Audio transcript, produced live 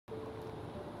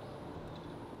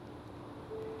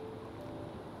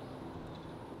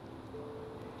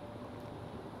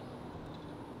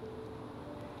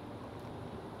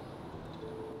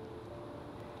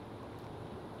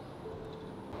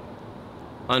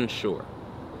unsure.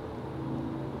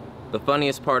 The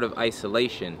funniest part of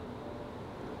isolation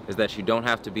is that you don't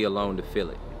have to be alone to feel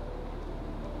it,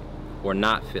 or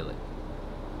not feel it,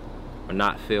 or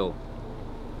not feel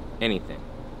anything.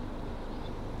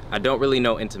 I don't really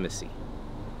know intimacy.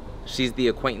 She's the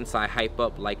acquaintance I hype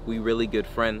up like we really good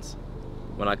friends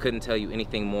when I couldn't tell you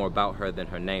anything more about her than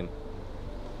her name.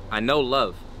 I know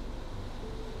love,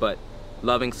 but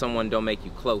loving someone don't make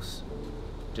you close.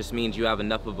 Just means you have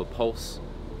enough of a pulse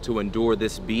to endure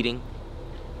this beating,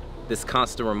 this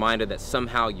constant reminder that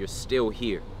somehow you're still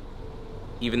here,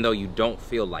 even though you don't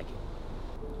feel like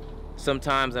it.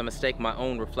 Sometimes I mistake my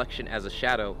own reflection as a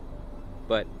shadow,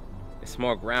 but it's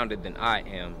more grounded than I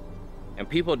am, and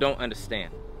people don't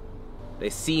understand.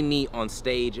 They see me on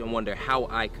stage and wonder how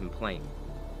I complain,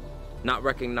 not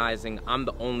recognizing I'm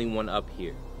the only one up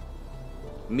here.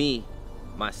 Me,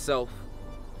 myself,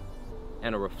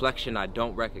 and a reflection I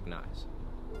don't recognize.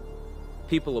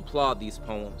 People applaud these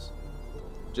poems,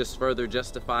 just further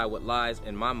justify what lies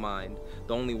in my mind.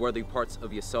 The only worthy parts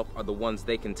of yourself are the ones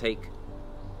they can take,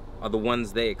 are the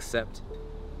ones they accept.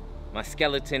 My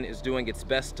skeleton is doing its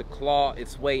best to claw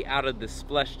its way out of this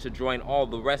flesh to join all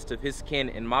the rest of his kin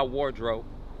in my wardrobe,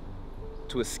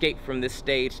 to escape from this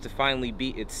stage to finally be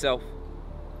itself,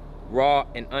 raw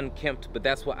and unkempt, but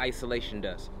that's what isolation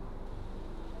does.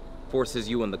 Forces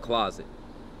you in the closet,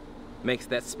 makes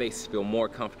that space feel more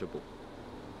comfortable.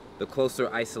 The closer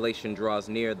isolation draws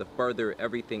near, the further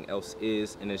everything else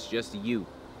is, and it's just you,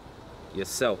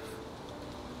 yourself,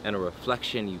 and a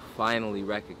reflection you finally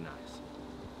recognize.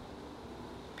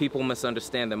 People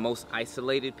misunderstand that most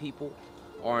isolated people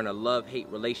are in a love-hate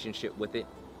relationship with it.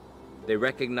 They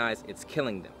recognize it's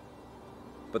killing them,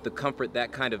 but the comfort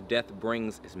that kind of death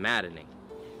brings is maddening.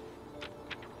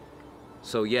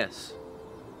 So yes,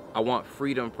 I want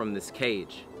freedom from this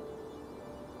cage,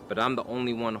 but I'm the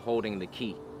only one holding the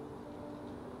key,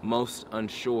 most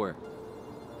unsure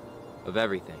of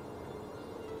everything.